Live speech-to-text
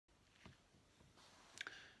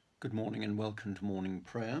Good morning and welcome to morning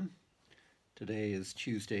prayer. Today is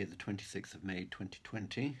Tuesday, the 26th of May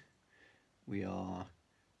 2020. We are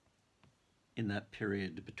in that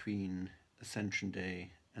period between Ascension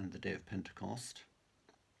Day and the day of Pentecost.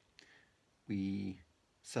 We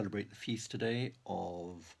celebrate the feast today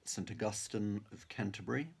of St. Augustine of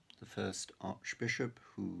Canterbury, the first archbishop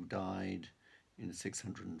who died in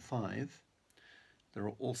 605. There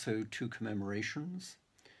are also two commemorations.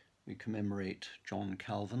 We commemorate John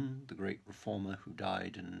Calvin, the great reformer who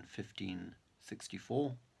died in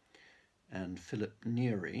 1564, and Philip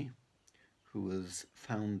Neri, who was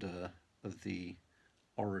founder of the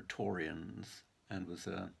Oratorians and was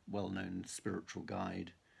a well-known spiritual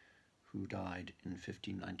guide who died in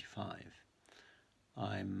 1595.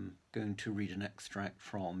 I'm going to read an extract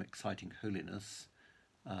from Exciting Holiness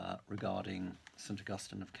regarding St.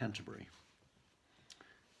 Augustine of Canterbury.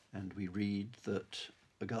 And we read that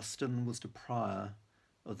Augustine was the prior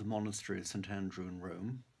of the monastery of St. Andrew in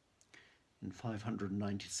Rome. In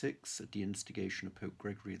 596, at the instigation of Pope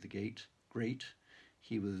Gregory the Great,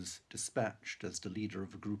 he was dispatched as the leader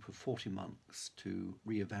of a group of 40 monks to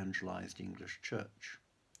re-evangelize the English church.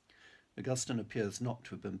 Augustine appears not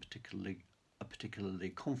to have been a particularly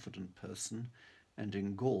confident person, and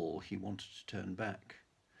in Gaul he wanted to turn back.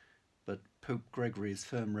 But Pope Gregory's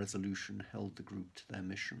firm resolution held the group to their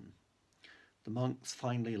mission. The monks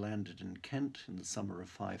finally landed in Kent in the summer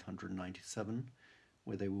of 597,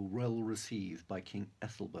 where they were well received by King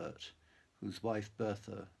Ethelbert, whose wife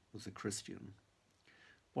Bertha was a Christian.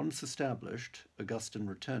 Once established, Augustine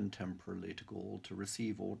returned temporarily to Gaul to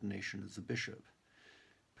receive ordination as a bishop.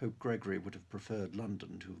 Pope Gregory would have preferred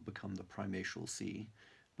London to have become the primatial see,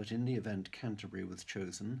 but in the event Canterbury was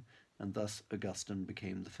chosen, and thus Augustine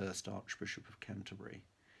became the first Archbishop of Canterbury.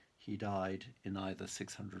 He died in either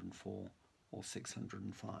 604 or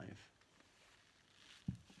 605.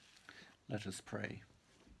 Let us pray.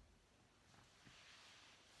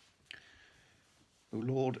 O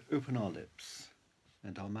Lord, open our lips,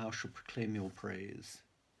 and our mouth shall proclaim your praise.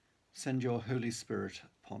 Send your Holy Spirit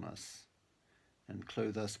upon us, and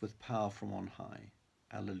clothe us with power from on high.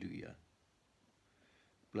 Alleluia.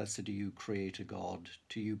 Blessed are you, Creator God,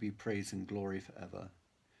 to you be praise and glory forever.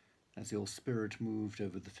 As your Spirit moved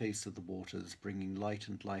over the face of the waters, bringing light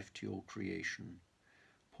and life to your creation,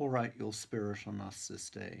 pour out your Spirit on us this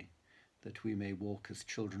day, that we may walk as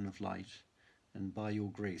children of light, and by your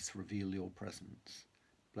grace reveal your presence.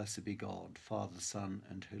 Blessed be God, Father, Son,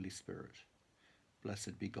 and Holy Spirit.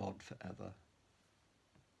 Blessed be God forever.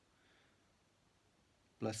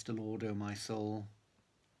 Bless the Lord, O my soul,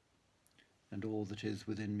 and all that is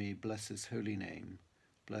within me, bless his holy name.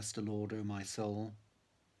 Bless the Lord, O my soul,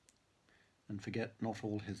 and forget not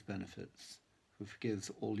all his benefits, who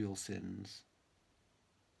forgives all your sins,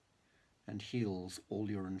 and heals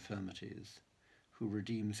all your infirmities, who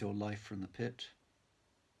redeems your life from the pit,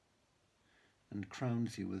 and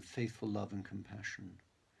crowns you with faithful love and compassion,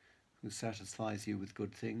 who satisfies you with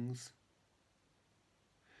good things,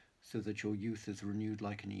 so that your youth is renewed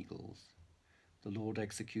like an eagle's. The Lord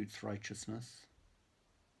executes righteousness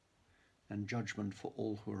and judgment for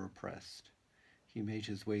all who are oppressed. He made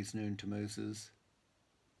his ways known to Moses,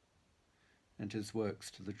 and his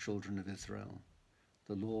works to the children of Israel.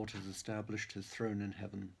 The Lord has established his throne in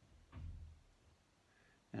heaven,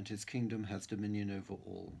 and his kingdom has dominion over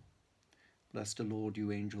all. Bless the Lord,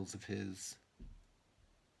 you angels of his,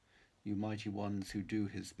 you mighty ones who do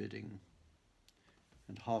his bidding,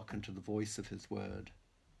 and hearken to the voice of his word.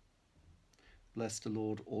 Bless the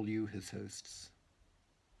Lord, all you his hosts,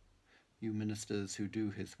 you ministers who do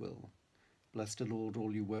his will. Bless the Lord,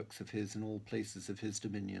 all you works of his in all places of his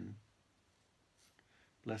dominion.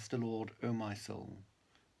 Bless the Lord, O my soul.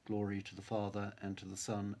 Glory to the Father, and to the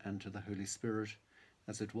Son, and to the Holy Spirit,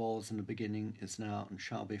 as it was in the beginning, is now, and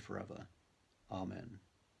shall be forever. Amen.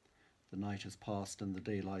 The night has passed, and the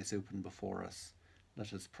day lies open before us.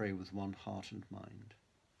 Let us pray with one heart and mind.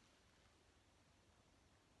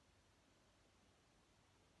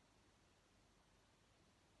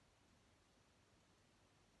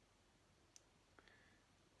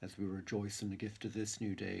 As we rejoice in the gift of this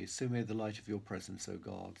new day, so may the light of your presence, O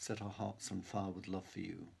God, set our hearts on fire with love for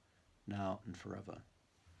you, now and forever.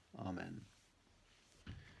 Amen.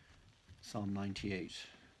 Psalm 98.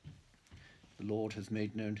 The Lord has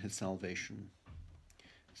made known his salvation.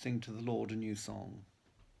 Sing to the Lord a new song.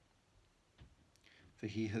 For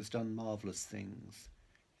he has done marvellous things.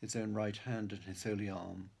 His own right hand and his holy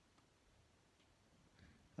arm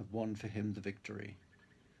have won for him the victory.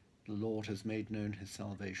 The Lord has made known his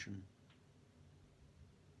salvation.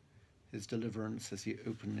 His deliverance has he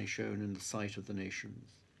openly shown in the sight of the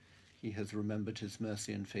nations. He has remembered his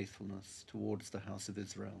mercy and faithfulness towards the house of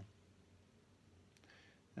Israel.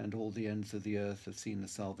 And all the ends of the earth have seen the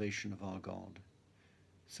salvation of our God.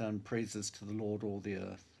 Sound praises to the Lord, all the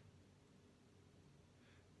earth.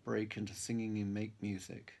 Break into singing and make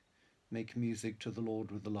music. Make music to the Lord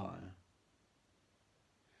with the lyre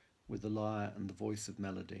and the voice of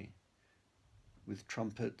melody, with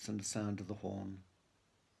trumpets and the sound of the horn.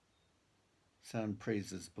 Sound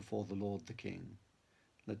praises before the Lord the King.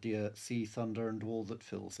 Let the sea thunder and all that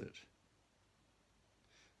fills it,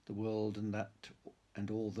 the world and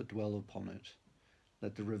all that dwell upon it.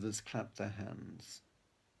 Let the rivers clap their hands,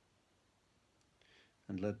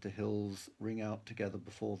 and let the hills ring out together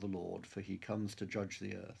before the Lord, for he comes to judge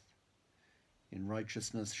the earth. In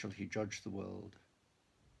righteousness shall he judge the world,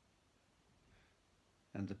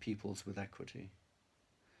 and the peoples with equity.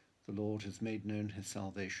 The Lord has made known his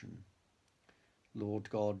salvation. Lord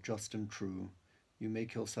God, just and true, you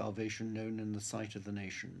make your salvation known in the sight of the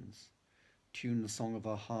nations. Tune the song of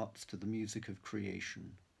our hearts to the music of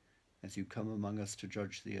creation, as you come among us to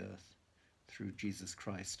judge the earth, through Jesus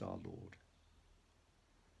Christ our Lord.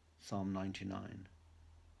 Psalm 99.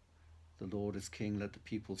 The Lord is King, let the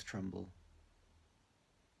peoples tremble.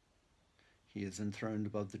 He is enthroned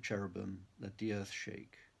above the cherubim, let the earth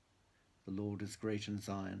shake. The Lord is great in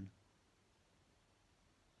Zion,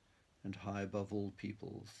 and high above all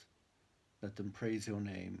peoples. Let them praise your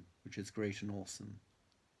name, which is great and awesome.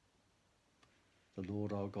 The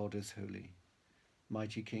Lord our God is holy.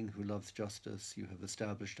 Mighty King who loves justice, you have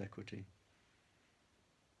established equity.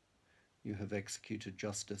 You have executed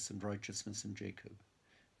justice and righteousness in Jacob.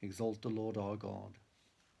 Exalt the Lord our God.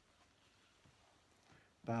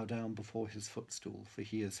 Bow down before his footstool, for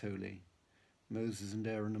he is holy. Moses and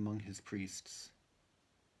Aaron among his priests,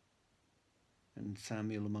 and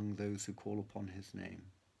Samuel among those who call upon his name.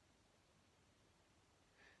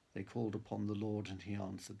 They called upon the Lord, and he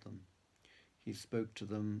answered them. He spoke to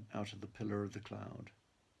them out of the pillar of the cloud.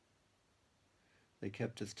 They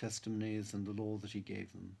kept his testimonies and the law that he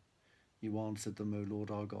gave them. You answered them, O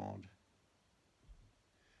Lord our God.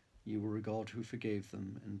 You were a God who forgave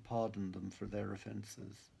them and pardoned them for their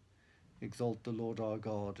offences. Exalt the Lord our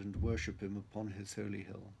God and worship him upon his holy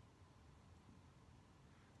hill.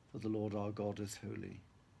 For the Lord our God is holy.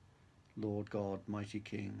 Lord God, mighty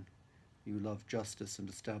King, you love justice and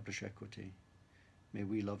establish equity. May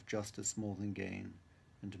we love justice more than gain,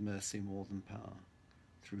 and mercy more than power,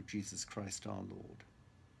 through Jesus Christ our Lord.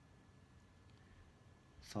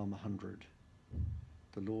 Psalm 100.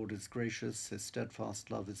 The Lord is gracious, his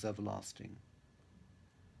steadfast love is everlasting.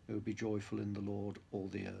 O be joyful in the Lord, all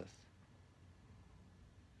the earth.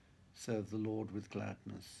 Serve the Lord with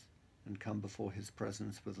gladness, and come before his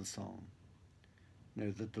presence with a song.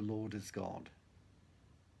 Know that the Lord is God.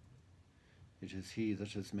 It is he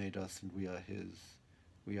that has made us, and we are his.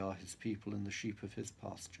 We are his people and the sheep of his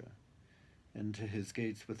pasture. Enter his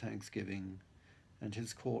gates with thanksgiving, and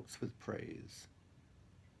his courts with praise.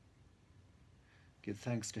 Give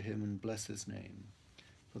thanks to him and bless his name.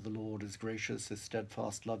 For the Lord is gracious, his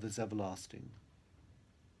steadfast love is everlasting,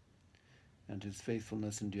 and his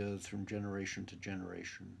faithfulness endures from generation to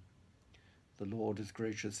generation. The Lord is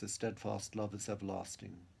gracious, his steadfast love is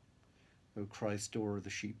everlasting. O Christ, door of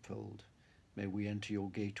the sheepfold, may we enter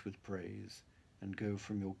your gate with praise, and go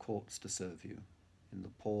from your courts to serve you, in the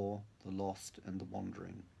poor, the lost, and the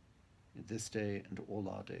wandering, in this day and all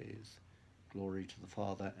our days. Glory to the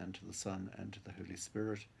Father, and to the Son, and to the Holy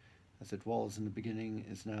Spirit, as it was in the beginning,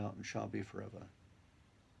 is now, and shall be forever.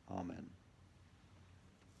 Amen.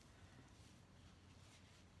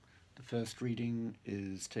 The first reading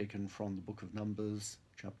is taken from the book of Numbers,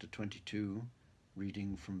 chapter 22,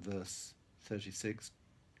 reading from verse 36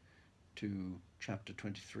 to chapter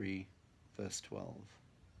 23, verse 12.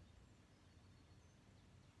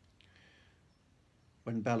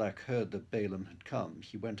 When Balak heard that Balaam had come,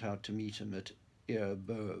 he went out to meet him at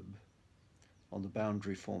Ir-boab, on the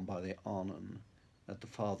boundary formed by the Arnon, at the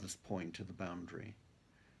farthest point of the boundary.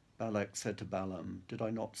 Balak said to Balaam, "Did I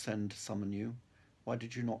not send to summon you? Why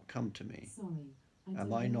did you not come to me?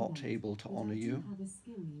 Am I not able to honor you?"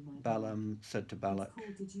 Balaam said to Balak,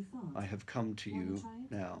 "I have come to you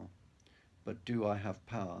now, but do I have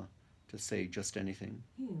power to say just anything?"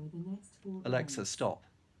 Alexa, stop.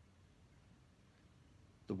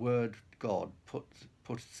 The word God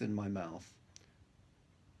puts in my mouth.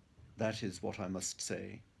 That is what I must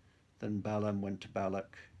say. Then Balaam went to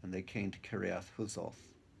Balak, and they came to Kiriath Huzoth.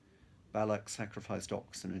 Balak sacrificed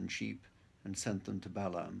oxen and sheep, and sent them to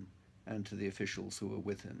Balaam, and to the officials who were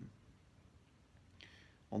with him.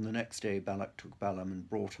 On the next day Balak took Balaam and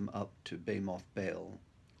brought him up to Bamoth Baal,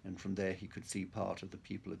 and from there he could see part of the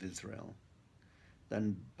people of Israel.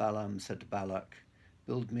 Then Balaam said to Balak,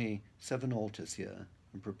 "Build me 7 altars here,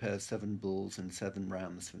 and prepare 7 bulls and 7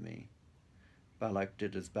 rams for me." Balak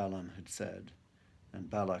did as Balaam had said, and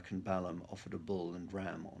Balak and Balaam offered a bull and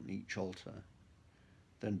ram on each altar.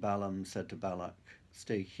 Then Balaam said to Balak,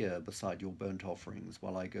 "Stay here beside your burnt offerings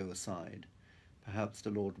while I go aside. Perhaps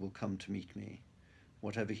the Lord will come to meet me.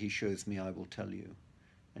 Whatever he shows me I will tell you."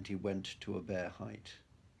 And he went to a bare height.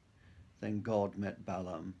 Then God met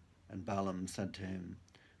Balaam, and Balaam said to him,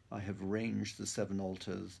 "I have arranged the 7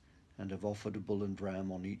 altars, and have offered a bull and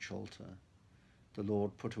ram on each altar." The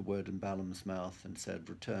Lord put a word in Balaam's mouth and said,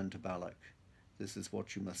 "Return to Balak. This is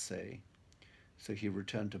what you must say." So he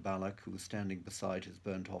returned to Balak, who was standing beside his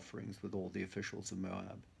burnt offerings with all the officials of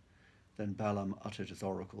Moab. Then Balaam uttered his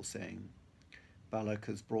oracle, saying, "Balak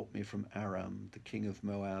has brought me from Aram, the king of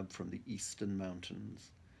Moab, from the eastern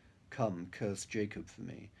mountains. Come, curse Jacob for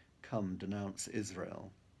me. Come, denounce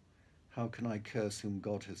Israel. How can I curse whom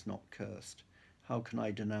God has not cursed? How can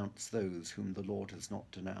I denounce those whom the Lord has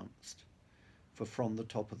not denounced? For from the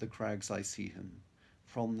top of the crags I see him.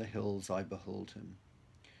 From the hills I behold him.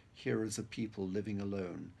 Here is a people living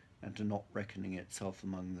alone, and not reckoning itself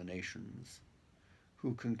among the nations.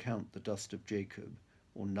 Who can count the dust of Jacob,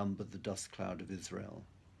 or number the dust cloud of Israel?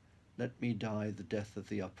 Let me die the death of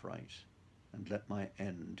the upright, and let my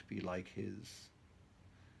end be like his."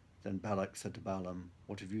 Then Balak said to Balaam,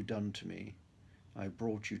 "What have you done to me? I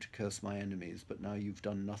brought you to curse my enemies, but now you've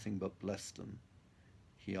done nothing but bless them."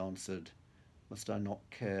 He answered, "Must I not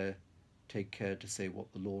take care to say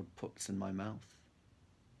what the Lord puts in my mouth?"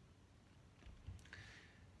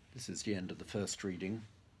 This is the end of the first reading.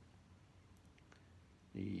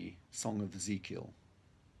 The Song of Ezekiel.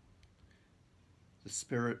 The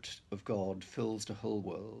Spirit of God fills the whole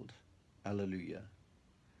world. Alleluia.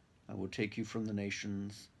 I will take you from the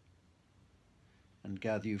nations and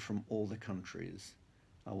gather you from all the countries.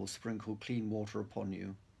 I will sprinkle clean water upon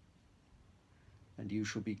you, and you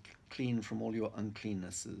shall be clean from all your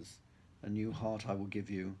uncleannesses. A new heart I will give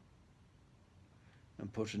you,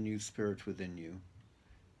 and put a new spirit within you.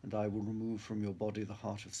 And I will remove from your body the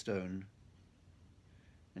heart of stone,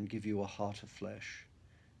 and give you a heart of flesh.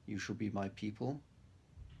 You shall be my people,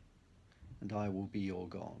 and I will be your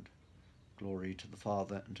God. Glory to the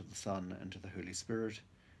Father, and to the Son, and to the Holy Spirit,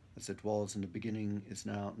 as it was in the beginning, is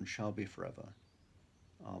now, and shall be forever.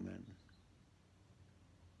 Amen.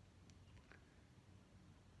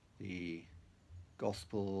 The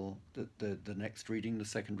Gospel, the next reading, the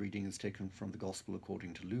second reading, is taken from the Gospel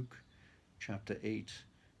according to Luke, chapter 8,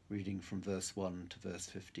 reading from verse 1 to verse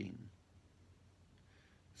 15.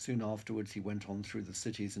 Soon afterwards he went on through the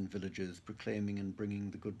cities and villages, proclaiming and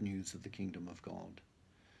bringing the good news of the kingdom of God.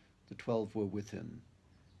 The 12 were with him,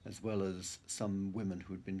 as well as some women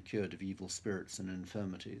who had been cured of evil spirits and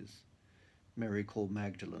infirmities: Mary called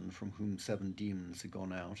Magdalene, from whom 7 demons had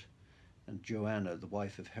gone out, and Joanna, the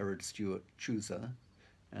wife of Herod's steward Chusa,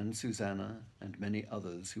 and Susanna, and many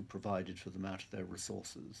others who provided for them out of their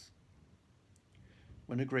resources.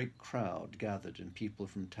 When a great crowd gathered and people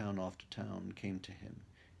from town after town came to him,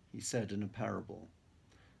 he said in a parable,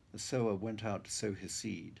 "A sower went out to sow his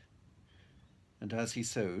seed. And as he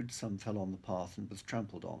sowed, some fell on the path and was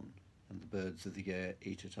trampled on, and the birds of the air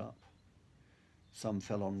ate it up. Some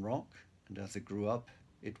fell on rock, and as it grew up,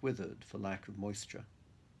 it withered for lack of moisture.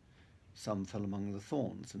 Some fell among the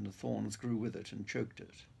thorns, and the thorns grew with it and choked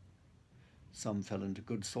it. Some fell into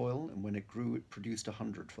good soil, and when it grew, it produced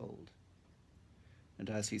 100-fold. And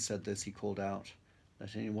as he said this, he called out,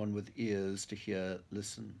 'Let anyone with ears to hear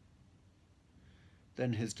listen.'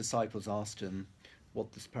 Then his disciples asked him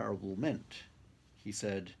what this parable meant. He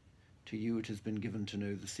said, 'To you it has been given to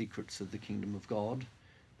know the secrets of the kingdom of God,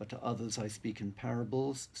 but to others I speak in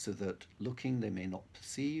parables, so that looking they may not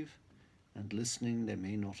perceive, and listening they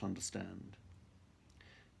may not understand.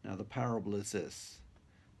 Now the parable is this: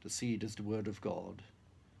 the seed is the word of God.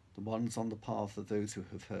 The ones on the path are those who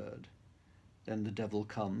have heard. Then the devil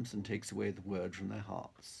comes and takes away the word from their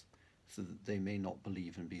hearts, so that they may not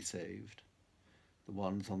believe and be saved. The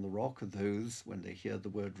ones on the rock are those, when they hear the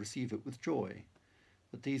word, receive it with joy.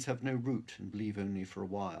 But these have no root and believe only for a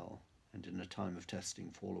while, and in a time of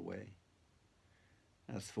testing fall away.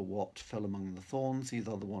 As for what fell among the thorns, these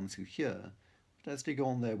are the ones who hear, but as they go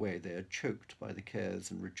on their way they are choked by the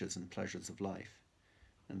cares and riches and pleasures of life,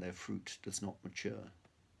 and their fruit does not mature.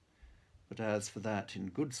 But as for that in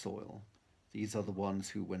good soil, these are the ones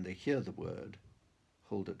who, when they hear the word,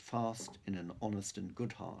 hold it fast in an honest and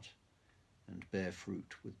good heart, and bear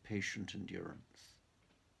fruit with patient endurance."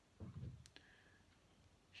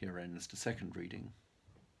 Here ends the second reading.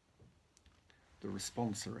 the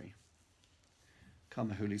responsory. Come,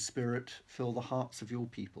 Holy Spirit, fill the hearts of your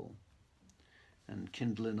people, and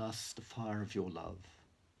kindle in us the fire of your love.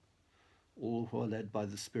 All who are led by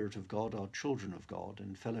the Spirit of God are children of God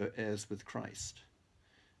and fellow heirs with Christ.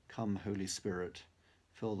 Come, Holy Spirit,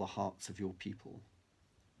 fill the hearts of your people.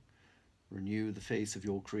 Renew the face of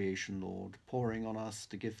your creation, Lord, pouring on us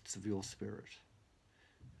the gifts of your Spirit,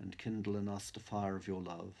 and kindle in us the fire of your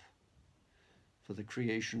love. For the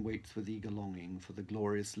creation waits with eager longing for the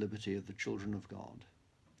glorious liberty of the children of God.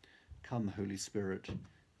 Come, Holy Spirit,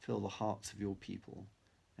 fill the hearts of your people,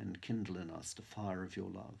 and kindle in us the fire of your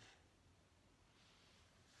love.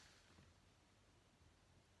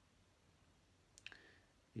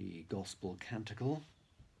 The Gospel Canticle,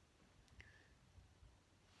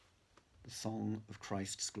 the Song of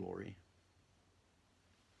Christ's Glory.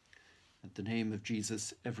 At the name of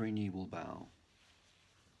Jesus, every knee will bow.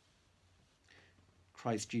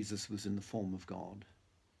 Christ Jesus was in the form of God,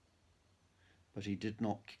 but he did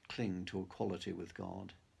not cling to equality with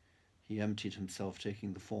God. He emptied himself,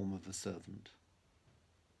 taking the form of a servant,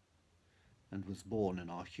 and was born in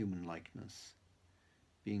our human likeness.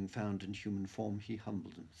 Being found in human form, he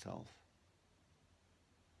humbled himself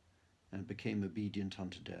and became obedient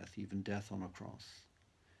unto death, even death on a cross.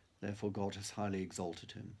 Therefore God has highly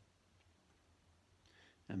exalted him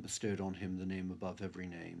and bestowed on him the name above every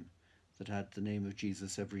name, that at the name of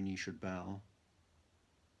Jesus every knee should bow,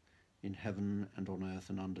 in heaven and on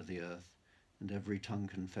earth and under the earth, and every tongue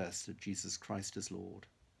confess that Jesus Christ is Lord,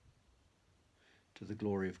 to the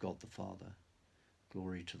glory of God the Father.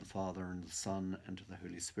 Glory to the Father, and the Son, and to the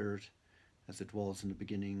Holy Spirit, as it was in the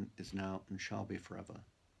beginning, is now, and shall be forever.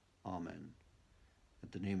 Amen.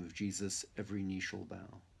 At the name of Jesus every knee shall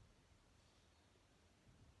bow.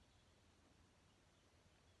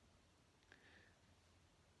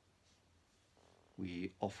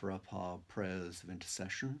 We offer up our prayers of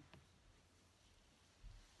intercession,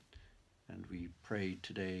 and we pray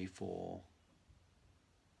today for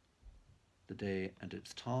the day and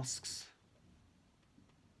its tasks.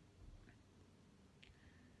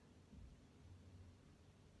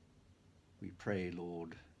 We pray,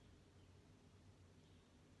 Lord,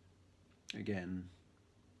 again,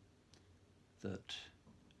 that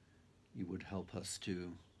you would help us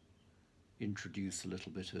to introduce a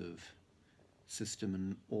little bit of system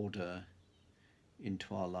and order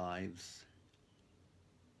into our lives.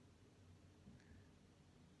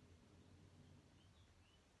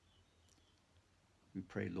 We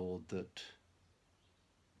pray, Lord, that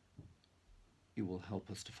you will help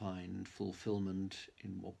us to find fulfillment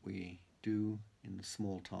in what we do, in the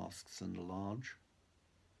small tasks and the large.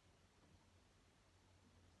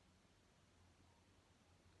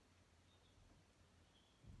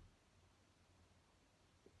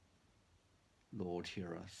 Lord,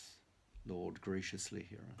 hear us. Lord, graciously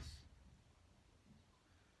hear us.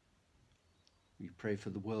 We pray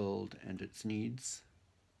for the world and its needs.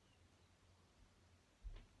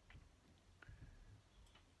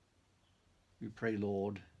 We pray,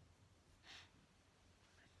 Lord,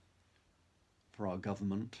 for our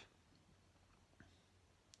government,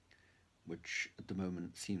 which at the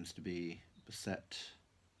moment seems to be beset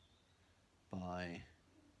by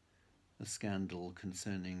a scandal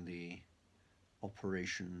concerning the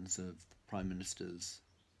operations of the Prime Minister's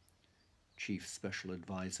chief special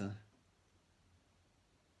advisor.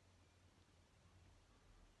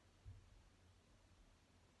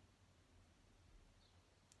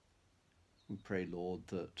 We pray, Lord,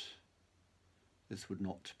 that this would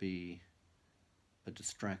not be a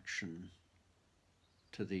distraction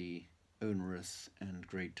to the onerous and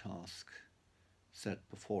great task set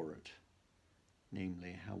before it,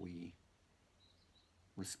 namely how we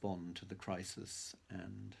respond to the crisis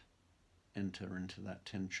and enter into that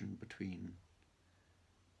tension between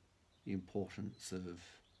the importance of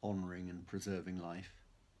honouring and preserving life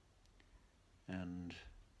and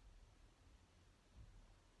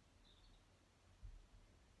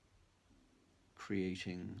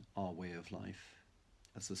creating our way of life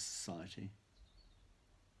as a society.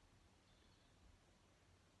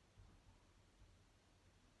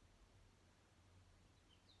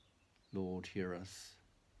 Lord, hear us.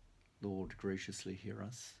 Lord, graciously hear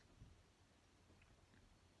us.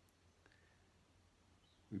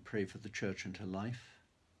 We pray for the Church and her life.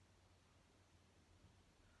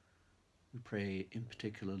 We pray in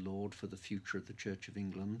particular, Lord, for the future of the Church of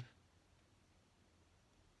England,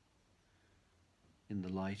 in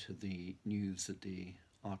the light of the news that the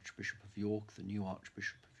Archbishop of York, the new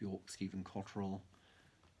Archbishop of York, Stephen Cotterill,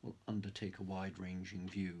 will undertake a wide-ranging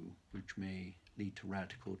view which may lead to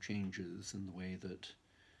radical changes in the way that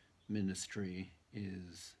ministry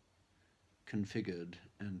is configured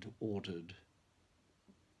and ordered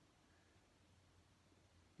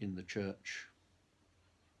in the church.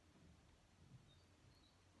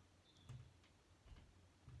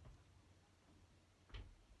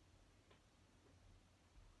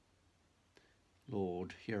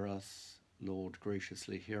 Lord, hear us. Lord,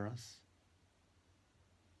 graciously hear us.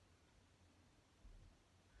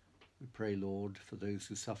 We pray, Lord, for those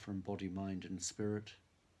who suffer in body, mind, and spirit,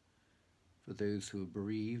 for those who are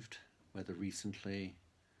bereaved, whether recently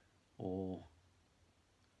or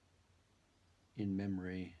in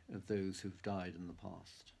memory of those who've died in the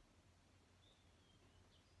past.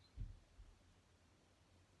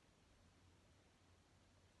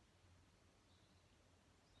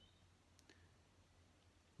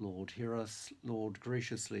 Lord, hear us. Lord,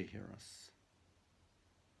 graciously hear us.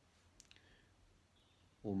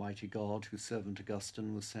 Almighty God, whose servant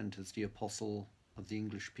Augustine was sent as the apostle of the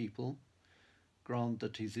English people, grant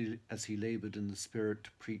that as he laboured in the Spirit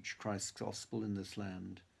to preach Christ's gospel in this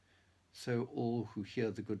land, so all who hear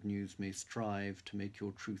the good news may strive to make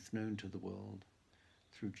your truth known to the world,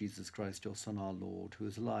 through Jesus Christ, your Son, our Lord, who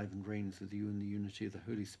is alive and reigns with you in the unity of the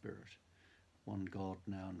Holy Spirit, one God,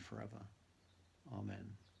 now and forever.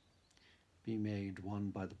 Amen. Be made one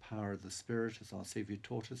by the power of the Spirit, as our Saviour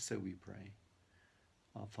taught us, so we pray.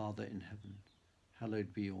 Our Father in heaven,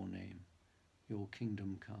 hallowed be your name. Your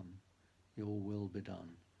kingdom come, your will be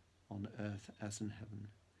done, on earth as in heaven.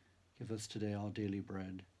 Give us today our daily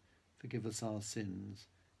bread. Forgive us our sins,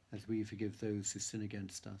 as we forgive those who sin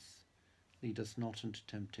against us. Lead us not into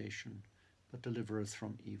temptation, but deliver us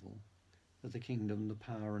from evil. For the kingdom, the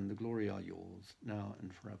power, and the glory are yours, now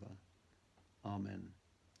and forever. Amen.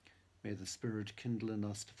 May the Spirit kindle in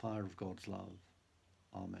us the fire of God's love.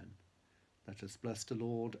 Amen. Let us bless the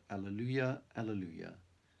Lord. Alleluia, alleluia.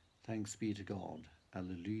 Thanks be to God.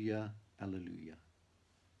 Alleluia, alleluia.